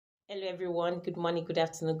Hello, everyone. Good morning, good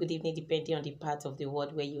afternoon, good evening, depending on the part of the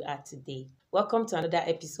world where you are today. Welcome to another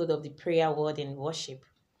episode of the Prayer Word and Worship.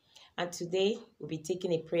 And today we'll be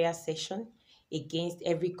taking a prayer session against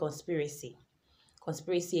every conspiracy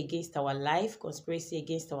against our life, conspiracy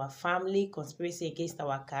against our family, conspiracy against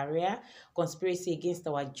our career, conspiracy against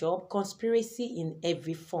our job, conspiracy in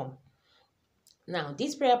every form. Now,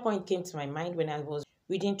 this prayer point came to my mind when I was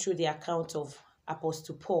reading through the account of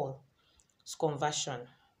Apostle Paul's conversion.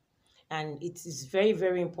 And it is very,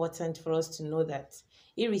 very important for us to know that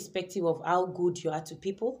irrespective of how good you are to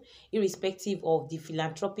people, irrespective of the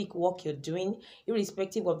philanthropic work you're doing,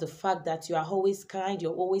 irrespective of the fact that you are always kind,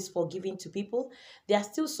 you're always forgiving to people, there are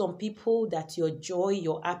still some people that your joy,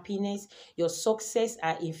 your happiness, your success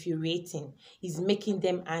are infuriating, is making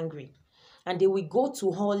them angry. And they will go to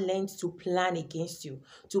all lengths to plan against you,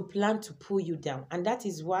 to plan to pull you down. And that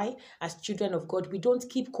is why, as children of God, we don't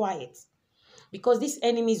keep quiet. Because these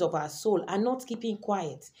enemies of our soul are not keeping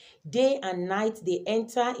quiet. Day and night, they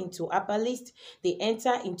enter into herbalists, they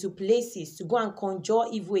enter into places to go and conjure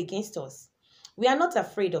evil against us. We are not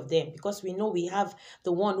afraid of them because we know we have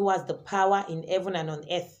the one who has the power in heaven and on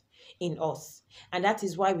earth in us. And that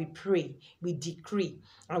is why we pray, we decree,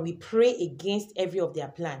 and we pray against every of their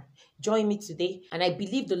plan. Join me today, and I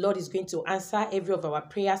believe the Lord is going to answer every of our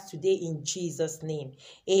prayers today in Jesus' name.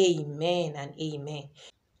 Amen and amen.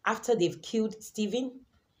 After they've killed Stephen,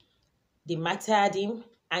 they martyred him,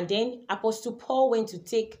 and then Apostle Paul went to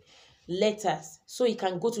take letters so he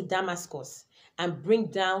can go to Damascus and bring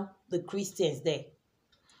down the Christians there.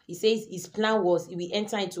 He says his plan was he will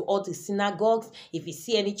enter into all the synagogues. If he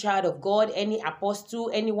see any child of God, any apostle,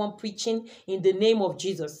 anyone preaching in the name of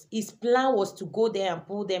Jesus, his plan was to go there and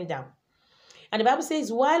pull them down. And the Bible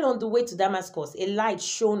says, while on the way to Damascus, a light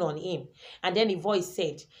shone on him. And then a voice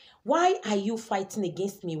said, "Why are you fighting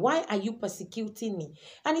against me? Why are you persecuting me?"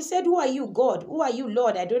 And he said, "Who are you, God? Who are you,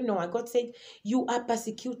 Lord? I don't know." And God said, "You are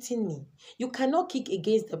persecuting me. You cannot kick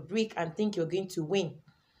against the brick and think you're going to win."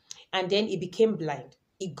 And then he became blind.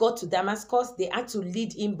 He got to Damascus. They had to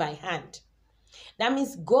lead him by hand. That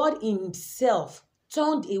means God himself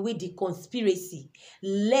turned away the conspiracy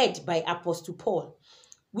led by Apostle Paul,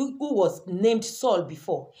 who was named Saul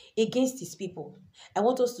before, against his people. I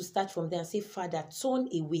want us to start from there and say, Father, turn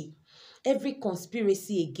away every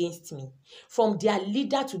conspiracy against me, from their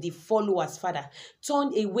leader to the followers. Father,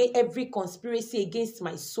 turn away every conspiracy against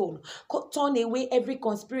my soul. Turn away every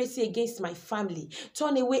conspiracy against my family.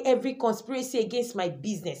 Turn away every conspiracy against my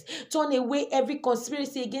business. Turn away every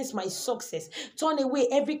conspiracy against my success. Turn away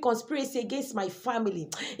every conspiracy against my family.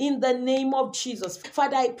 In the name of Jesus,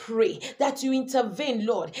 Father, I pray that you intervene,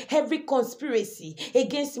 Lord. Every conspiracy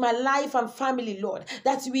against my life and family, Lord,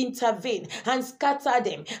 that you intervene and scatter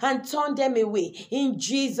them and turn them away. In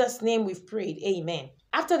Jesus' name we've prayed. Amen.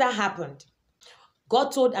 After that happened,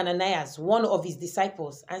 God told Ananias, one of his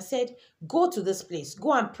disciples, and said, "Go to this place.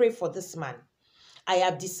 Go and pray for this man. I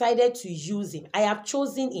have decided to use him. I have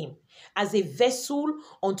chosen him as a vessel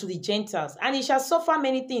unto the Gentiles, and he shall suffer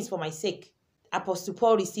many things for my sake." Apostle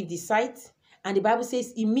Paul received the sight, and the Bible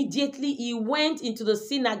says immediately he went into the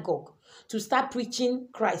synagogue to start preaching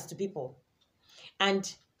Christ to people.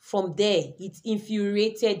 And from there, it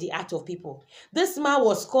infuriated the heart of people. This man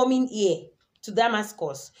was coming here to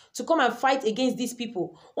Damascus to come and fight against these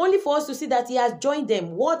people, only for us to see that he has joined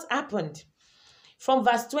them. What happened? From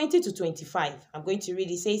verse 20 to 25, I'm going to read.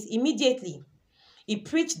 It says, immediately he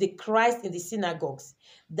preached the Christ in the synagogues,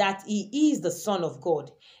 that he is the Son of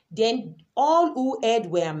God. Then all who heard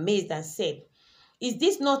were amazed and said, "Is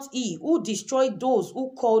this not he who destroyed those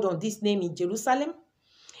who called on this name in Jerusalem?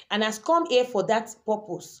 And has come here for that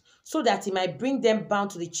purpose, so that he might bring them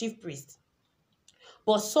bound to the chief priest."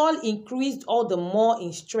 But Saul increased all the more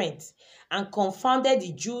in strength and confounded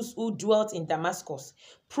the Jews who dwelt in Damascus,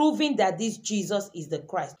 proving that this Jesus is the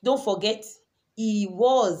Christ. Don't forget, he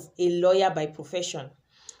was a lawyer by profession.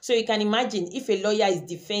 So you can imagine if a lawyer is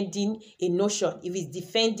defending a notion, if he's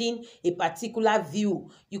defending a particular view,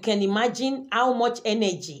 you can imagine how much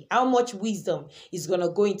energy, how much wisdom is going to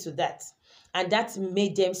go into that. And that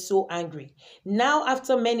made them so angry. Now,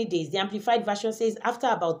 after many days, the Amplified Version says, after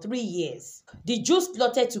about 3 years, the Jews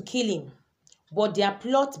plotted to kill him, but their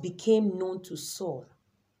plot became known to Saul.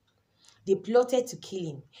 They plotted to kill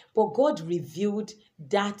him, but God revealed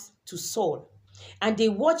that to Saul. And they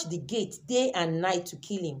watched the gate day and night to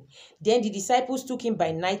kill him. Then the disciples took him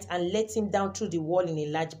by night and let him down through the wall in a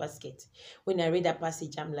large basket. When I read that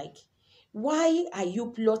passage, I'm like, why are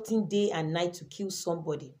you plotting day and night to kill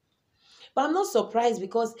somebody? But I'm not surprised,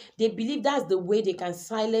 because they believe that's the way they can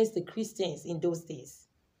silence the Christians in those days.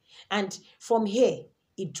 And from here,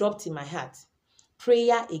 it dropped in my heart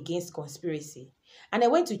prayer against conspiracy. And I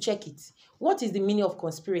went to check it. What is the meaning of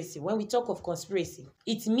conspiracy? When we talk of conspiracy,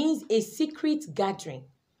 it means a secret gathering,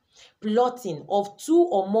 plotting of two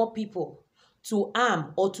or more people to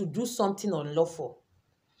harm or to do something unlawful.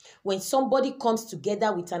 When somebody comes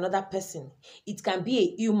together with another person, it can be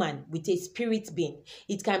a human with a spirit being.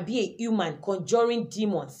 It can be a human conjuring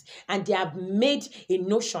demons, and they have made a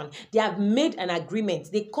notion. They have made an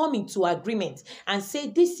agreement. They come into agreement and say,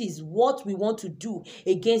 this is what we want to do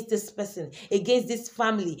against this person, against this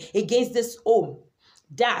family, against this home.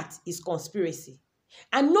 That is conspiracy.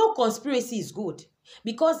 And no conspiracy is good,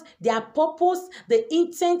 because their purpose, the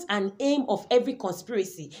intent and aim of every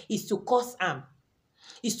conspiracy is to cause harm,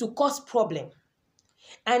 is to cause problem.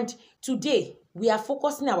 And today, we are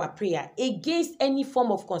focusing our prayer against any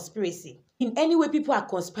form of conspiracy. In any way, people are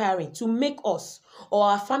conspiring to make us or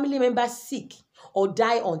our family members sick or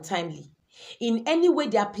die untimely. In any way,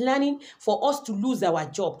 they are planning for us to lose our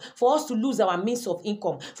job, for us to lose our means of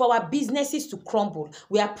income, for our businesses to crumble.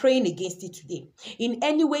 We are praying against it today. In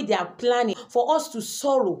any way, they are planning for us to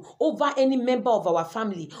sorrow over any member of our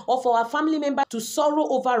family, or for our family member to sorrow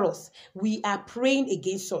over us. We are praying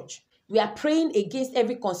against such. We are praying against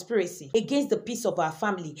every conspiracy, against the peace of our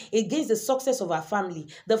family, against the success of our family.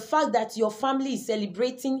 The fact that your family is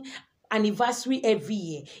celebrating anniversary every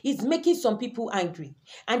year is making some people angry,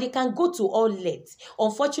 and they can go to all lengths.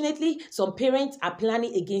 Unfortunately, some parents are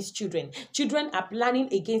planning against children. Children are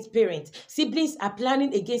planning against parents. Siblings are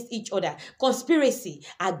planning against each other. Conspiracy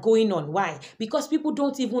are going on. Why? Because people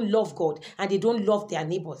don't even love God, and they don't love their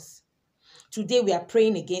neighbors. Today, we are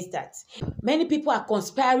praying against that. Many people are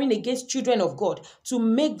conspiring against children of God to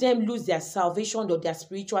make them lose their salvation or their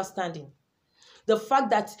spiritual standing. The fact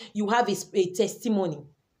that you have a testimony,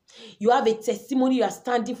 you have a testimony, you are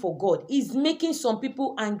standing for God, is making some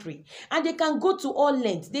people angry. And they can go to all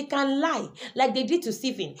lengths. They can lie like they did to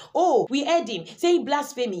Stephen. Oh, we heard him saying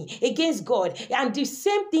blasphemy against God. And the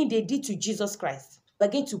same thing they did to Jesus Christ. We're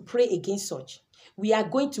going to pray against such. We are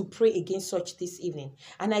going to pray against such this evening.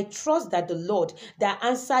 And I trust that the Lord that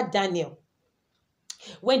answered Daniel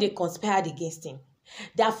when they conspired against him,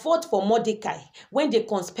 that fought for Mordecai when they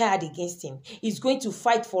conspired against him, is going to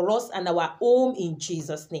fight for us and our home in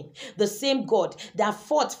Jesus' name. The same God that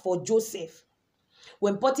fought for Joseph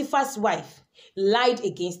when Potiphar's wife lied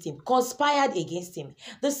against him, conspired against him,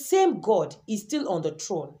 the same God is still on the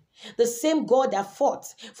throne. The same God that fought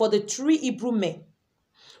for the 3 Hebrew men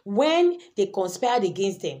when they conspired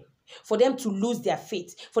against them, for them to lose their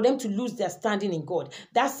faith, for them to lose their standing in God.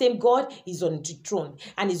 That same God is on the throne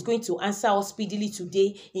and is going to answer us speedily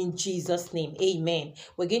today in Jesus' name. Amen.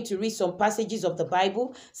 We're going to read some passages of the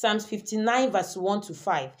Bible. Psalms 59 verse 1 to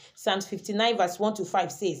 5. Psalms 59 verse 1 to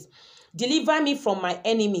 5 says, "Deliver me from my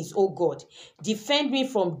enemies, O God. Defend me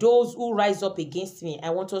from those who rise up against me." I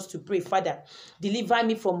want us to pray, Father, deliver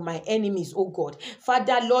me from my enemies, O God.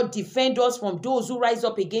 Father, Lord, defend us from those who rise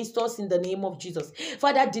up against us in the name of Jesus.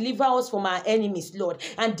 Father, deliver us from our enemies, Lord,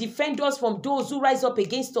 and defend us from those who rise up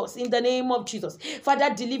against us in the name of Jesus.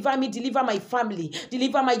 Father, deliver me, deliver my family,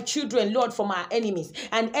 deliver my children, Lord, from our enemies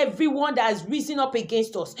and everyone that has risen up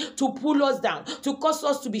against us to pull us down, to cause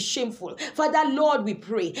us to be shameful. Father, Lord, we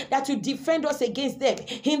pray that you defend us against them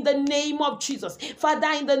in the name of Jesus. Father,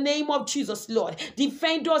 in the name of Jesus, Lord,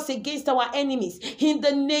 defend us against our enemies in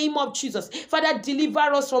the name of Jesus. Father, deliver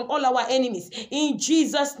us from all our enemies. In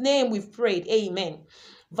Jesus' name we've prayed. Amen.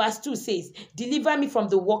 Verse 2 says, "Deliver me from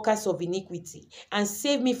the workers of iniquity and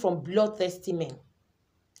save me from bloodthirsty men."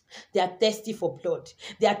 They are thirsty for blood.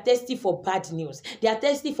 They are thirsty for bad news. They are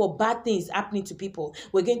thirsty for bad things happening to people.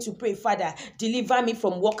 We're going to pray, Father, deliver me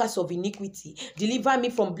from workers of iniquity. Deliver me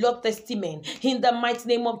from bloodthirsty men. In the mighty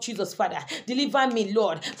name of Jesus, Father. Deliver me,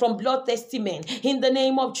 Lord, from bloodthirsty men. In the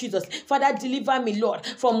name of Jesus. Father, deliver me, Lord,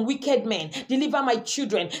 from wicked men. Deliver my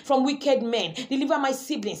children from wicked men. Deliver my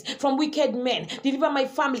siblings from wicked men. Deliver my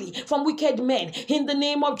family from wicked men. In the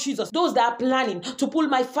name of Jesus. Those that are planning to pull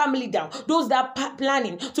my family down. Those that are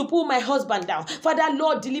planning to pull my husband down. Father,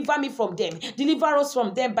 Lord, deliver me from them. Deliver us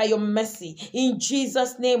from them by your mercy. In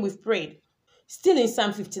Jesus' name we've prayed. Still in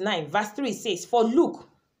Psalm 59, verse 3 says, "For look,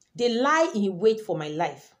 they lie in wait for my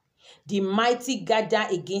life. The mighty gather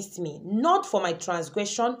against me, not for my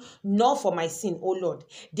transgression, nor for my sin, O Lord.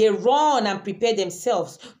 They run and prepare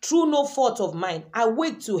themselves through no fault of mine.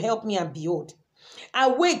 Awake to help me, and behold,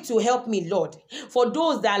 Awake to help me, Lord, for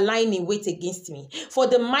those that are lying in wait against me, for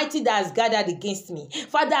the mighty that has gathered against me.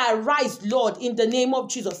 Father, arise, Lord, in the name of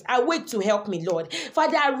Jesus. Awake to help me, Lord.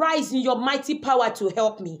 Father, arise in your mighty power to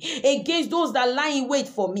help me against those that lie in wait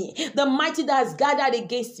for me, the mighty that has gathered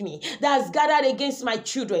against me, that has gathered against my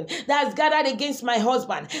children, that has gathered against my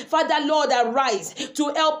husband. Father, Lord, arise to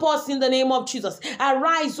help us in the name of Jesus.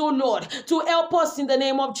 Arise, oh Lord, to help us in the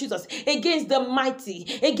name of Jesus against the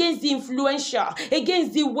mighty, against the influential,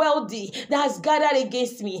 against the wealthy that has gathered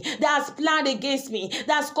against me, that has planned against me,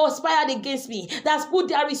 that has conspired against me, that has put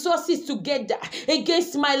their resources together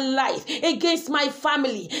against my life, against my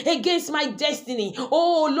family, against my destiny.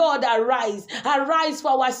 Oh Lord, arise. Arise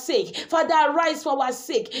for our sake. Father, arise for our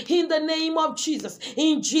sake in the name of Jesus.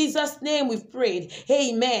 In Jesus' name we've prayed.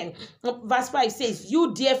 Amen. Verse 5 says,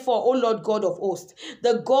 you therefore, O Lord God of hosts,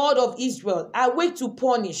 the God of Israel, awake to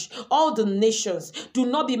punish all the nations. Do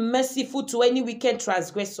not be merciful to any wicked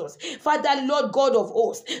transgressors. Father, Lord God of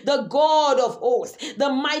hosts, the God of hosts, the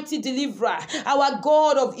mighty deliverer, our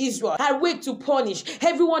God of Israel, awake to punish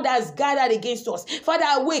everyone that has gathered against us. Father,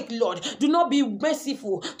 awake, Lord. Do not be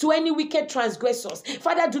merciful to any wicked transgressors.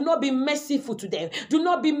 Father, do not be merciful to them. Do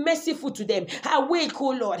not be merciful to them. Awake, O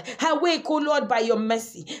Lord. Awake, O Lord, by your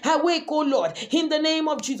mercy. Awake, O Lord, in the name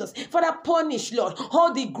of Jesus. Father, punish, Lord,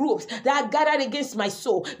 all the groups that are gathered against my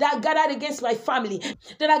soul, that are gathered against my family,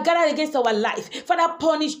 that are gathered against our life. Father,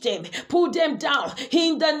 punish them. Pull them down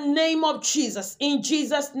in the name of Jesus. In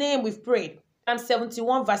Jesus' name we've prayed. Psalm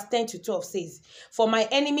 71 verse 10 to 12 says, for my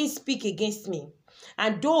enemies speak against me,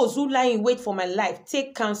 and those who lie in wait for my life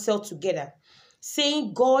take counsel together,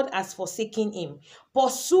 saying, God has forsaken him.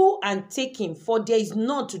 Pursue and take him, for there is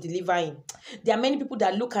none to deliver him. There are many people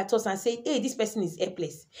that look at us and say, hey, this person is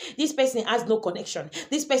helpless. This person has no connection.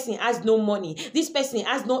 This person has no money. This person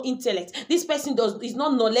has no intellect. This person is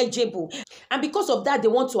not knowledgeable. And because of that, they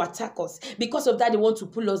want to attack us. Because of that, they want to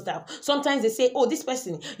pull us down. Sometimes they say, oh, this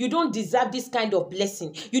person, you don't deserve this kind of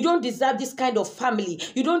blessing. You don't deserve this kind of family.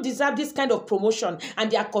 You don't deserve this kind of promotion. And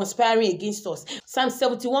they are conspiring against us. Psalm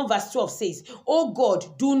 71 verse 12 says, oh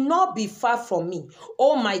God, do not be far from me.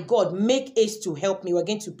 Oh my God, make haste to help me. We're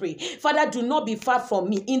going to pray. Father, do not be far from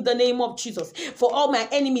me in the name of Jesus. For all my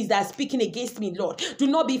enemies that are speaking against me, Lord, do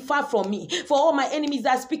not be far from me. For all my enemies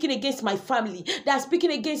that are speaking against my family, that are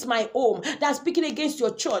speaking against my home, that are speaking against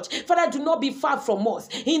your church, Father, do not be far from us.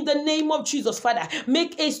 In the name of Jesus, Father,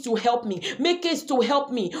 make haste to help me. Make haste to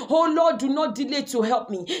help me. Oh Lord, do not delay to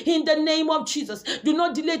help me. In the name of Jesus, do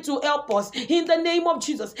not delay to help us. In the name of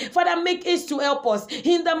Jesus, Father, make haste to help us.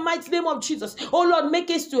 In the mighty name of Jesus, oh Lord, make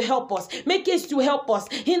haste to help us. Make haste to help us.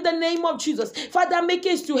 In the name of Jesus, Father, make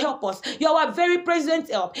haste to help us. You are our very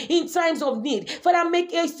present help in times of need. Father,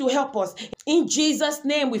 make haste to help us. In Jesus'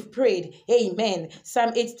 name we've prayed. Amen.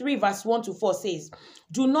 Psalm 83 verse 1 to 4 says,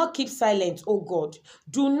 do not keep silent, O God.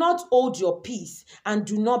 Do not hold your peace and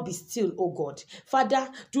do not be still, O God. Father,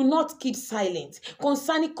 do not keep silent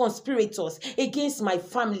concerning conspirators against my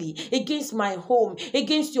family, against my home,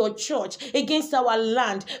 against your church, against our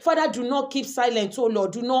land. Father, do not keep silent, O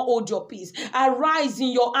Lord. Do not hold your peace. Arise in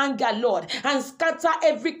your anger, Lord, and scatter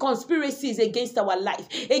every conspiracies against our life,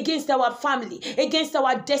 against our family, against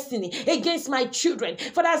our destiny, against my children.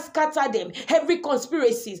 Father, scatter them. Every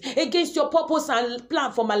conspiracies against your purpose and plan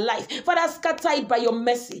for my life. Father, scatter it by your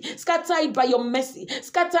mercy. Scatter it by your mercy.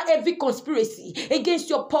 Scatter every conspiracy against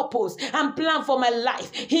your purpose and plan for my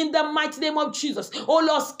life. In the mighty name of Jesus. Oh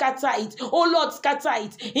Lord, scatter it. Oh Lord, scatter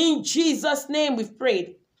it. In Jesus' name we've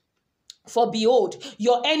prayed. For behold,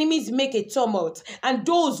 your enemies make a tumult, and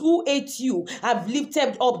those who hate you have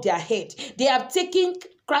lifted up their head. They have taken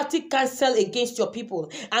crafty counsel against your people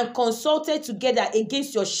and consulted together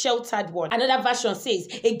against your sheltered one. Another version says,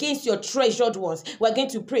 against your treasured ones. We're going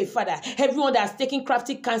to pray, Father, everyone that has taken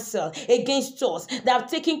crafty counsel against us, that have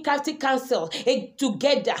taken crafty counsel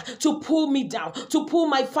together to pull me down, to pull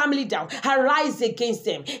my family down, arise against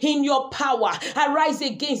them in your power. Arise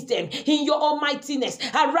against them in your almightiness.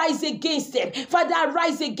 Arise against them. Father,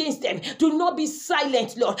 arise against them. Do not be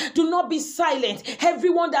silent, Lord. Do not be silent.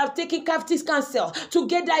 Everyone that have taken crafty counsel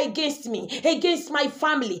together against me, against my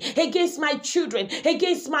family, against my children,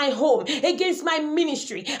 against my home, against my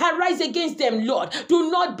ministry, arise against them, Lord.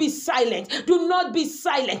 Do not be silent. Do not be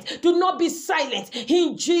silent. Do not be silent.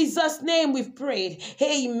 In Jesus' name we've prayed.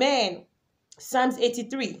 Amen. Psalms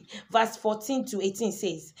 83 verse 14 to 18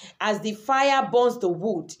 says, as the fire burns the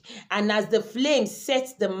wood and as the flame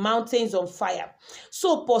sets the mountains on fire,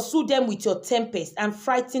 so pursue them with your tempest and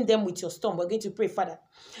frighten them with your storm. We're going to pray, Father.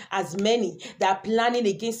 As many that are planning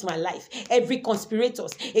against my life, every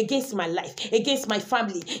conspirators against my life, against my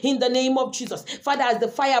family, in the name of Jesus. Father, as the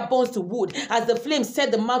fire burns the wood, as the flames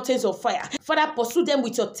set the mountains of fire, Father, pursue them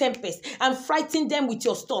with your tempest and frighten them with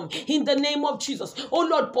your storm, in the name of Jesus. Oh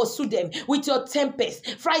Lord, pursue them with your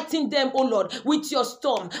tempest, frighten them, oh Lord, with your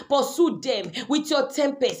storm. Pursue them with your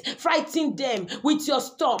tempest, frighten them with your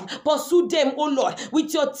storm. Pursue them, oh Lord,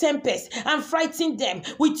 with your tempest and frighten them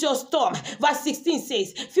with your storm. Verse 16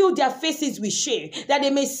 says, fill their faces with shame, that they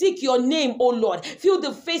may seek your name, O Lord. Fill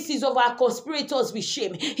the faces of our conspirators with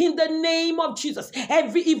shame, in the name of Jesus.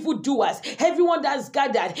 Every evildoers, everyone that's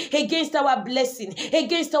gathered against our blessing,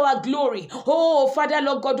 against our glory, oh Father,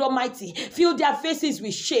 Lord God Almighty, fill their faces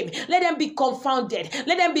with shame. Let them be confounded.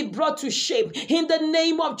 Let them be brought to shame, in the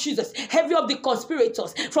name of Jesus. Every of the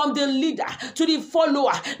conspirators, from the leader to the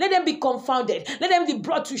follower, let them be confounded. Let them be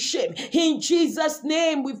brought to shame. In Jesus'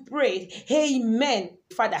 name we've prayed. Amen.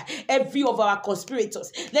 Father, every of our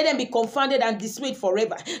conspirators, let them be confounded and dismayed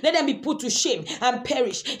forever. Let them be put to shame and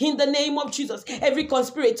perish, in the name of Jesus. Every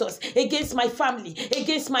conspirators against my family,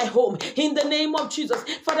 against my home, in the name of Jesus.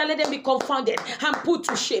 Father, let them be confounded and put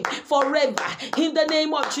to shame forever, in the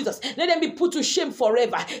name of Jesus. Let them be put to shame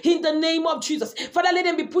forever, in the name of Jesus. Father, let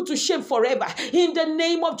them be put to shame forever, in the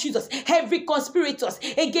name of Jesus. Every conspirators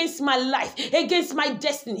against my life, against my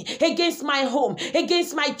destiny, against my home,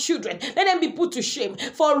 against my children, let them be put to shame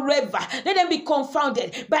forever. Let them be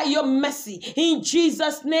confounded by your mercy. In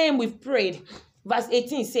Jesus' name we've prayed. Verse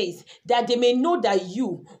 18 says, that they may know that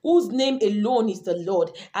you, whose name alone is the Lord,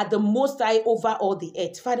 are the Most High over all the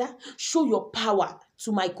earth. Father, show your power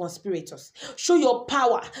to my conspirators. Show your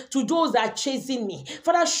power to those that are chasing me.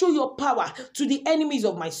 Father, show your power to the enemies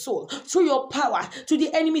of my soul. Show your power to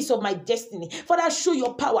the enemies of my destiny. Father, show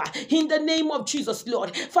your power in the name of Jesus,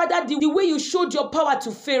 Lord. Father, the way you showed your power to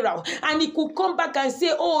Pharaoh, and he could come back and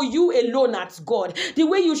say, oh, you alone art God. The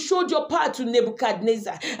way you showed your power to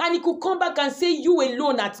Nebuchadnezzar, and he could come back and say, you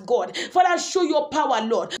alone art God. Father, show your power,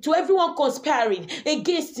 Lord, to everyone conspiring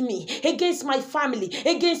against me, against my family,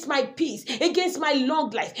 against my peace, against my long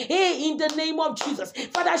life. Hey, in the name of Jesus,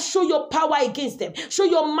 Father, show your power against them. Show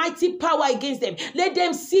your mighty power against them. Let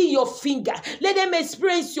them see your finger. Let them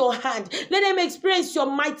experience your hand. Let them experience your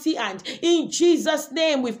mighty hand. In Jesus'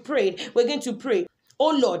 name we've prayed. We're going to pray.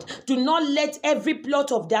 Oh Lord, do not let every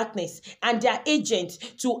plot of darkness and their agent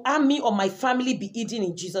to harm me or my family be hidden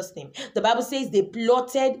in Jesus' name. The Bible says they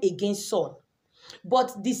plotted against Saul,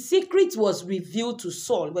 but the secret was revealed to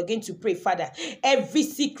Saul. We're going to pray, Father, every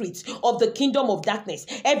secret of the kingdom of darkness,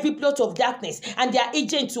 every plot of darkness and their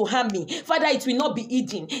agent to harm me, Father, it will not be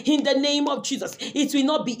hidden. In the name of Jesus, it will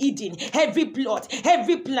not be hidden. Every plot,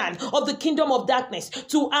 every plan of the kingdom of darkness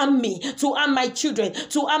to harm me, to harm my children,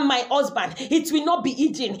 to harm my husband, it will not be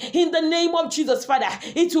hidden. In the name of Jesus, Father,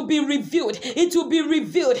 it will be revealed. It will be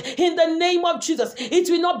revealed. In the name of Jesus, it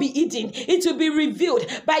will not be hidden. It will be revealed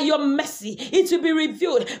by your mercy. It will be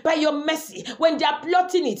revealed by your mercy. When they are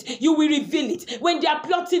plotting it, you will reveal it. When they are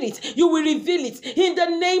plotting it, you will reveal it. In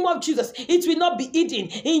the name of Jesus, it will not be hidden.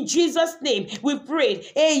 In Jesus' name, we prayed.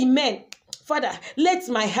 Amen. Father, let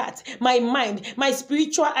my heart, my mind, my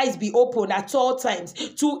spiritual eyes be open at all times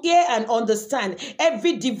to hear and understand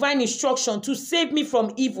every divine instruction to save me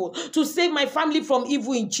from evil, to save my family from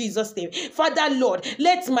evil in Jesus' name. Father, Lord,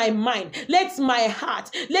 let my mind, let my heart,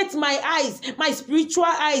 let my eyes, my spiritual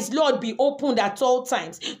eyes, Lord, be opened at all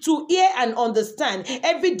times to hear and understand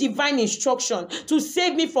every divine instruction to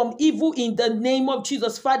save me from evil in the name of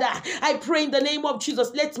Jesus. Father, I pray in the name of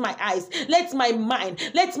Jesus, let my eyes, let my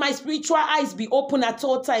mind, let my spiritual eyes be open at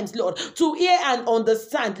all times, Lord, to hear and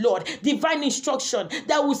understand, Lord, divine instruction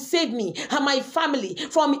that will save me and my family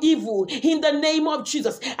from evil. In the name of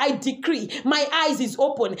Jesus, I decree my eyes is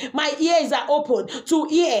open, my ears are open to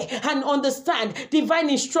hear and understand divine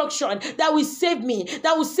instruction that will save me,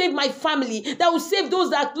 that will save my family, that will save those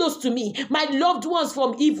that are close to me, my loved ones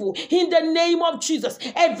from evil. In the name of Jesus,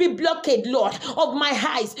 every blockade, Lord, of my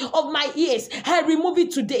eyes, of my ears, I remove it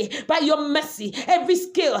today by your mercy. Every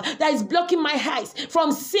scale that is blocking my eyes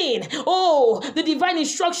from sin, oh, the divine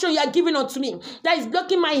instruction you are giving unto me that is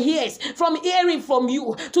blocking my ears from hearing from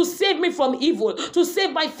you to save me from evil, to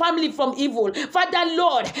save my family from evil. Father,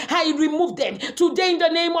 Lord, I remove them today in the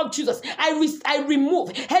name of Jesus. I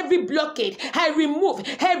remove every blockade. I remove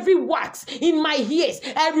every wax in my ears.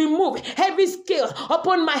 I remove every scale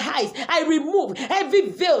upon my eyes. I remove every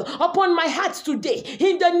veil upon my heart today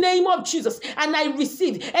in the name of Jesus, and I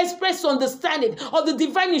receive express understanding of the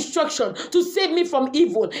divine instruction to save me from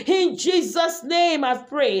evil. In Jesus' name I've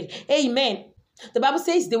prayed. Amen. The Bible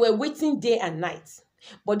says they were waiting day and night,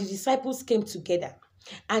 but the disciples came together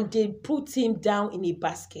and they put him down in a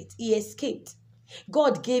basket. He escaped.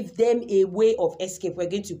 God gave them a way of escape. We're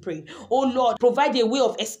going to pray. Oh Lord, provide a way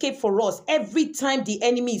of escape for us every time the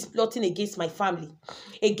enemy is plotting against my family,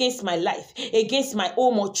 against my life, against my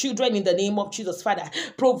home or children, in the name of Jesus. Father,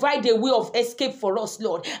 provide a way of escape for us,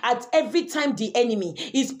 Lord, at every time the enemy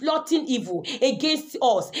is plotting evil against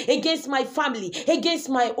us, against my family, against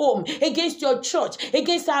my home, against your church,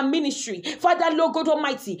 against our ministry. Father, Lord God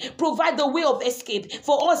Almighty, provide the way of escape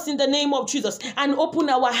for us in the name of Jesus, and open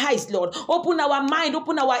our eyes, Lord, open our mind,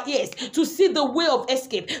 open our ears to see the way of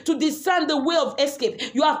escape, to discern the way of escape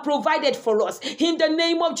you have provided for us in the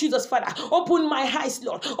name of Jesus. Father, open my eyes,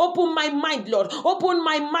 Lord, open my mind, Lord, open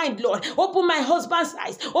my mind, Lord, open my husband's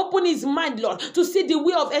eyes, open his mind, Lord, to see the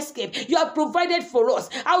way of escape you have provided for us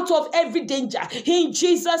out of every danger. In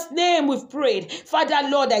Jesus' name we've prayed. Father,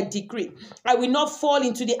 Lord, I decree I will not fall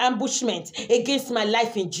into the ambushment against my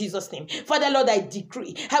life in Jesus' name. Father, Lord, I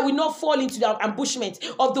decree I will not fall into the ambushment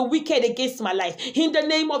of the wicked against my life. In the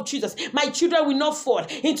name of Jesus, my children will not fall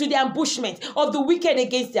into the ambushment of the wicked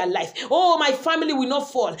against their life. Oh, my family will not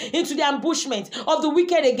fall into the ambushment of the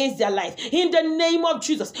wicked against their life. In the name of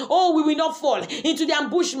Jesus, oh, we will not fall into the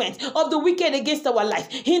ambushment of the wicked against our life.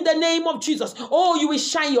 In the name of Jesus, oh, you will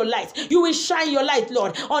shine your light. You will shine your light,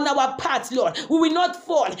 Lord, on our path, Lord. We will not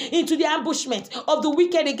fall into the ambushment of the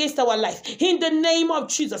wicked against our life. In the name of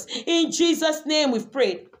Jesus, in Jesus' name we've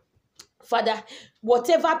prayed. Father,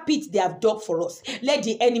 whatever pit they have dug for us, let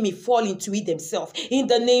the enemy fall into it themselves. In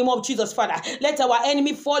the name of Jesus, Father, let our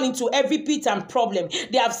enemy fall into every pit and problem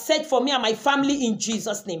they have set for me and my family in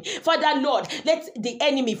Jesus' name. Father, Lord, let the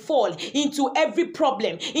enemy fall into every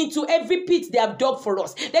problem, into every pit they have dug for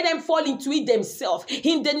us. Let them fall into it themselves.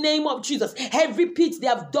 In the name of Jesus, every pit they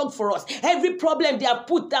have dug for us, every problem they have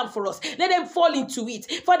put down for us, let them fall into it.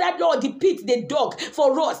 Father, Lord, the pit they dug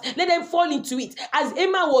for us, let them fall into it. As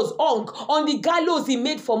Emma was hung on the gallows he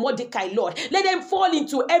made for Mordecai, Lord, let them fall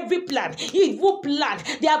into every plan, evil plan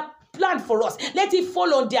they have planned for us. Let it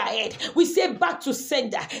fall on their head. We say back to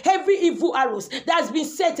sender. Every evil arrows that has been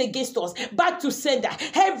set against us, back to sender.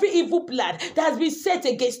 Every evil plan that has been set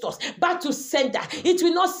against us, back to sender. It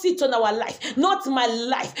will not sit on our life. Not my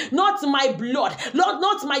life, not my blood, Lord,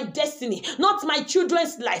 not my destiny, not my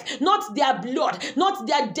children's life, not their blood, not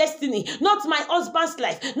their destiny, not my husband's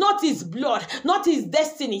life, not his blood, not his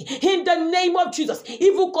destiny. In the name of Jesus,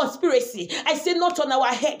 evil conspiracy, I say not on our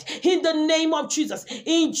head. In the name of Jesus,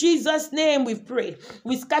 in Jesus' name we've prayed.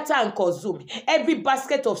 We scatter and consume every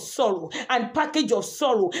basket of sorrow and package of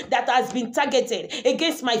sorrow that has been targeted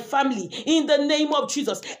against my family. In the name of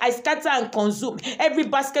Jesus, I scatter and consume every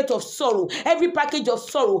basket of sorrow, every package of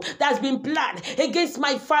sorrow that has been planned against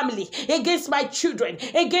my family, against my children,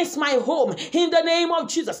 against my home. In the name of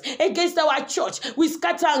Jesus, against our church, we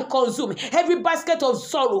scatter and consume every basket of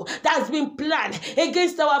sorrow that has been planned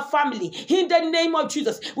against our family. In the name of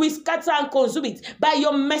Jesus, we scatter and consume it by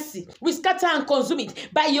your mercy. We scatter and consume it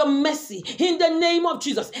by your mercy. In the name of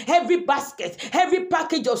Jesus, every basket, every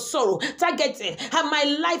package of sorrow targeted and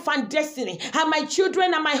my life and destiny and my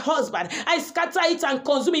children and my husband, I scatter it and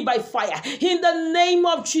consume it by fire. In the name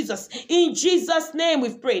of Jesus, in Jesus' name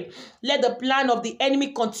we've prayed. Let the plan of the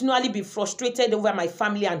enemy continually be frustrated over my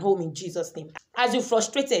family and home in Jesus' name. As you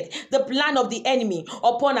frustrated the plan of the enemy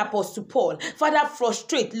upon Apostle Paul, Father,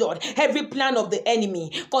 frustrate, Lord, every plan of the enemy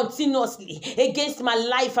continuously against my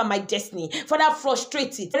life and my destiny. Father,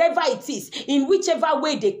 frustrate it wherever it is, in whichever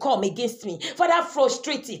way they come against me. Father,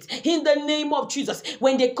 frustrate it in the name of Jesus.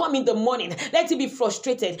 When they come in the morning, let it be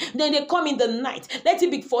frustrated. When they come in the night, let it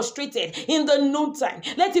be frustrated. In the noontime,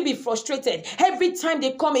 let it be frustrated. Every time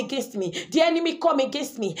they come against me, the enemy come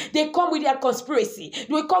against me, they come with their conspiracy,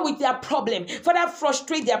 they come with their problem. Father,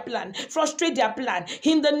 frustrate their plan. Frustrate their plan.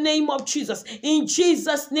 In the name of Jesus. In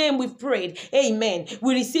Jesus' name we've prayed. Amen.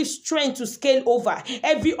 We receive strength to scale over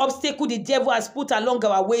every obstacle the devil has put along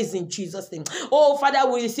our ways in Jesus' name. Oh,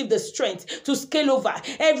 Father, we receive the strength to scale over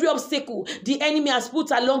every obstacle the enemy has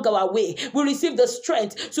put along our way. We receive the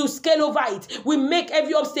strength to scale over it. We make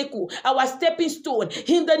every obstacle our stepping stone.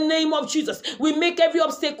 In the name of Jesus, we make every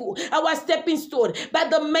obstacle our stepping stone by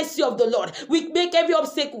the mercy of the Lord. We make every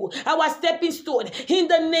obstacle our stepping stone. In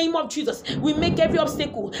the name of Jesus, we make every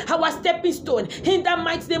obstacle our stepping stone. In the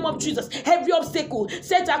mighty name of Jesus, every obstacle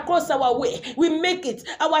set across our way, we make it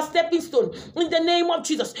our stepping stone. In the name of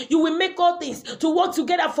Jesus, you will make all things to work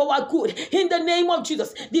together for our good. In the name of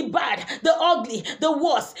Jesus, the bad, the ugly, the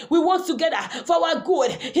worst, we work together for our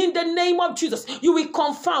good. In the name of Jesus, you will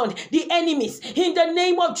confound the enemies. In the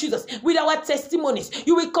name of Jesus, with our testimonies,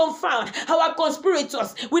 you will confound our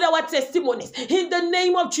conspirators with our testimonies. In the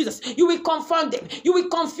name of Jesus, you will confound them. You will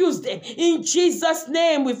confuse them. In Jesus'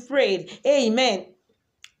 name we prayed. Amen.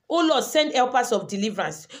 Oh Lord, send helpers of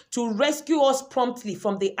deliverance to rescue us promptly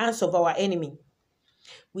from the hands of our enemy.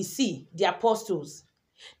 We see the apostles,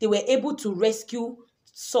 they were able to rescue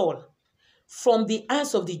Saul from the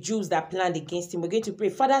hands of the Jews that planned against him. We're going to pray.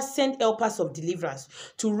 Father, send helpers of deliverance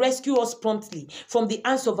to rescue us promptly from the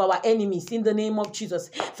hands of our enemies in the name of Jesus.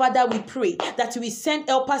 Father, we pray that we send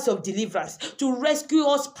helpers of deliverance to rescue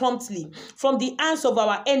us promptly from the hands of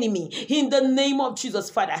our enemy in the name of Jesus.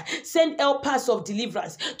 Father, send helpers of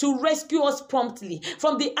deliverance to rescue us promptly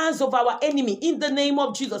from the hands of our enemy in the name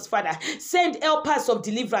of Jesus. Father, send helpers of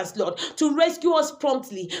deliverance, Lord, to rescue us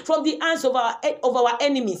promptly from the hands of our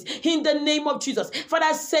enemies in the name of Jesus.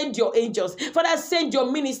 Father, send your angels. Father, send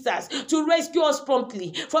your ministers to rescue us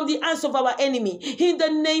promptly from the hands of our enemy in the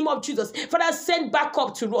name of Jesus. Father, send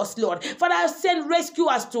backup to us, Lord. Father, send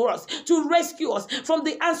rescuers to us to rescue us from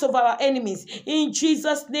the hands of our enemies. In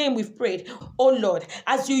Jesus' name we've prayed. Oh Lord,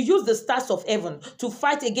 as you use the stars of heaven to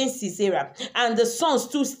fight against Sisera, and the sun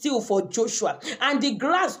stood still for Joshua, and the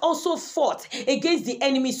grass also fought against the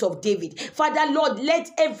enemies of David. Father, Lord, let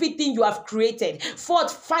everything you have created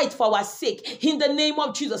fight for our sake in the name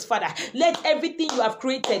of Jesus. Father, let everything you have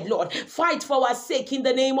created, Lord, fight for our sake in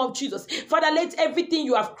the name of Jesus. Father, let everything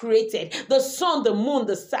you have created, the sun, the moon,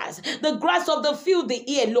 the stars, the grass of the field, the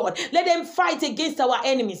air, Lord, let them fight against our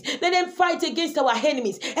enemies. Let them fight against our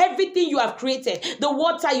enemies. Everything you have created, the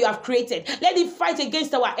water you have created, let it fight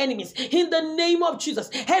against our enemies in the name of Jesus.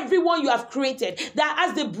 Everyone you have created that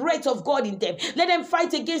has the breath of God in them, let them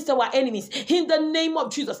fight against our enemies in the name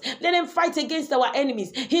of Jesus. Let them fight against our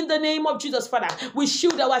enemies in the name of Jesus. Father, we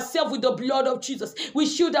shield ourselves with the blood of Jesus. We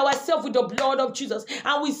shield ourselves with the blood of Jesus,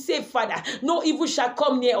 and we say, Father, no evil shall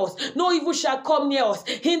come near us. No evil shall come near us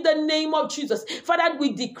in the name of Jesus. Father,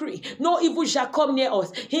 we decree no evil shall come near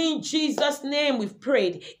us. In Jesus' name we've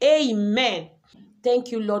prayed. Amen.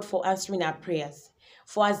 Thank you, Lord, for answering our prayers.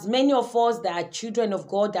 For as many of us that are children of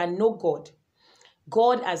God and know God,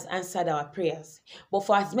 God has answered our prayers. But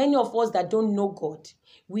for as many of us that don't know God,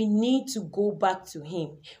 we need to go back to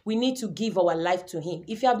Him. We need to give our life to Him.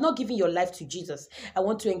 If you have not given your life to Jesus, I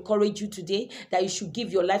want to encourage you today that you should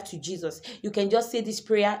give your life to Jesus. You can just say this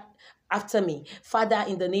prayer after me. Father,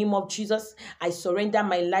 in the name of Jesus, I surrender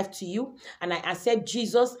my life to you and I accept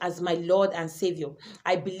Jesus as my Lord and Savior.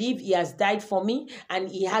 I believe He has died for me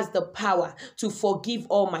and He has the power to forgive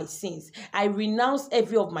all my sins. I renounce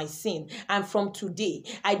every of my sin, and from today,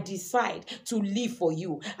 I decide to live for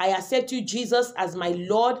you. I accept you, Jesus, as my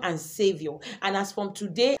Lord and Savior. And as from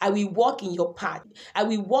today, I will walk in your path. I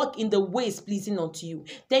will walk in the ways pleasing unto you.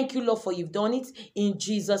 Thank you, Lord, for you've done it. In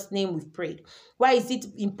Jesus' name we've prayed. Why is it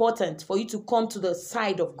important for you to come to the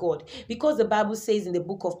side of God? Because the Bible says in the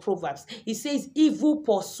book of Proverbs, it says evil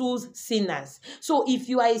pursues sinners. So if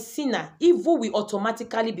you are a sinner, evil will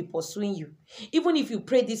automatically be pursuing you. Even if you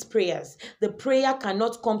pray these prayers, the prayer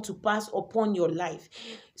cannot come to pass upon your life.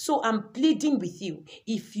 So I'm pleading with you,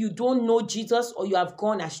 if you don't know Jesus or you have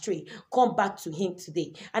gone astray, come back to Him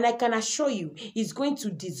today. And I can assure you, He's going to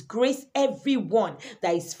disgrace everyone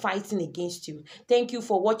that is fighting against you. Thank you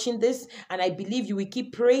for watching this, and I believe you will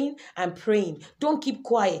keep praying and praying. Don't keep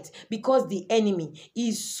quiet, because the enemy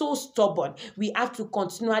is so stubborn. We have to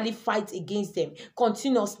continually fight against them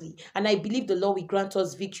continuously. And I believe the Lord will grant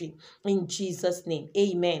us victory in Jesus' name.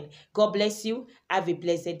 Amen. God bless you. Have a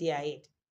blessed day ahead.